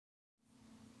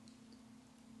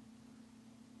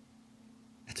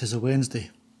It is a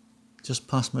Wednesday, just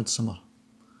past midsummer.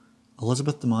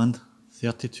 Elizabeth Demand,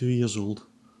 32 years old,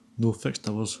 no fixed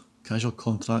hours, casual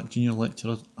contract, junior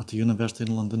lecturer at a university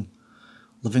in London,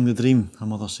 living the dream, her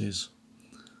mother says.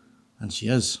 And she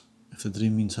is, if the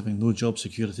dream means having no job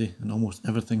security and almost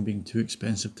everything being too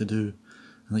expensive to do,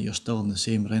 and that you're still in the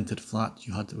same rented flat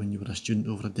you had when you were a student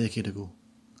over a decade ago.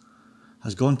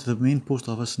 Has gone to the main post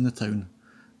office in the town,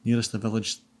 nearest the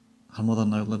village her mother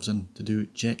now lives in, to do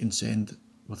check and send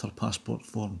with her passport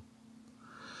form.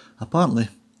 Apparently,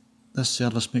 this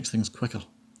service makes things quicker.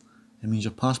 It means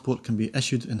your passport can be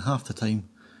issued in half the time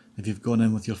if you've gone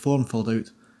in with your form filled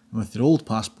out and with your old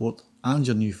passport and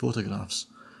your new photographs,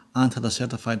 and had a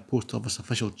certified post office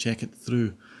official check it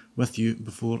through with you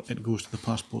before it goes to the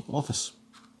passport office.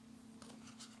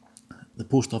 The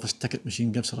post office ticket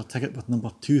machine gives her a ticket with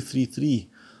number 233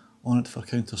 on it for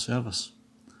counter service.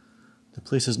 The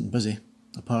place isn't busy,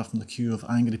 apart from the queue of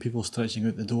angry people stretching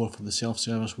out the door for the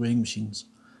self-service weighing machines,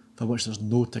 for which there's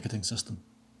no ticketing system.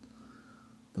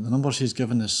 But the number she's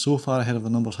given is so far ahead of the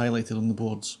numbers highlighted on the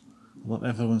boards, above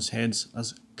everyone's heads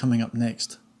as coming up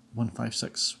next,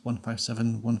 156,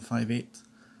 157, 158,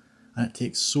 and it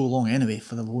takes so long anyway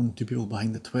for the lone two people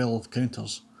behind the 12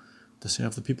 counters to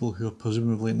serve the people who are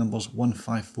presumably numbers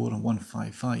 154 and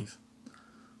 155.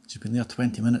 She's been there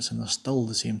 20 minutes and there's still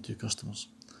the same two customers.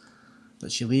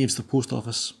 That she leaves the post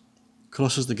office,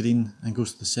 crosses the green and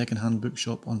goes to the second-hand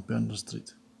bookshop on Berners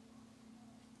Street.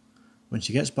 When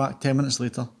she gets back 10 minutes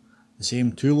later, the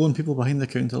same two lone people behind the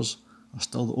counters are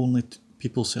still the only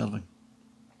people serving.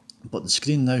 But the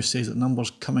screen now says that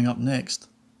numbers coming up next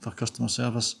for customer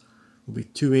service will be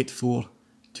 284,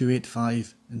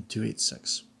 285 and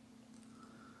 286.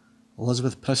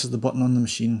 Elizabeth presses the button on the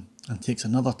machine and takes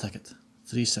another ticket,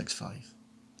 365.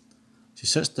 She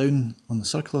sits down on the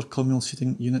circular communal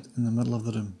seating unit in the middle of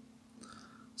the room.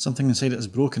 Something inside it is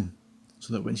broken,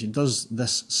 so that when she does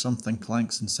this, something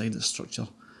clanks inside its structure,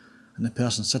 and the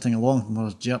person sitting along from her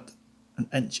is jerked an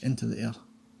inch into the air.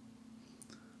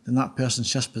 Then that person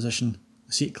shifts position,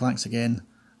 the seat clanks again,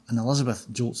 and Elizabeth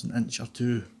jolts an inch or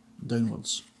two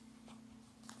downwards.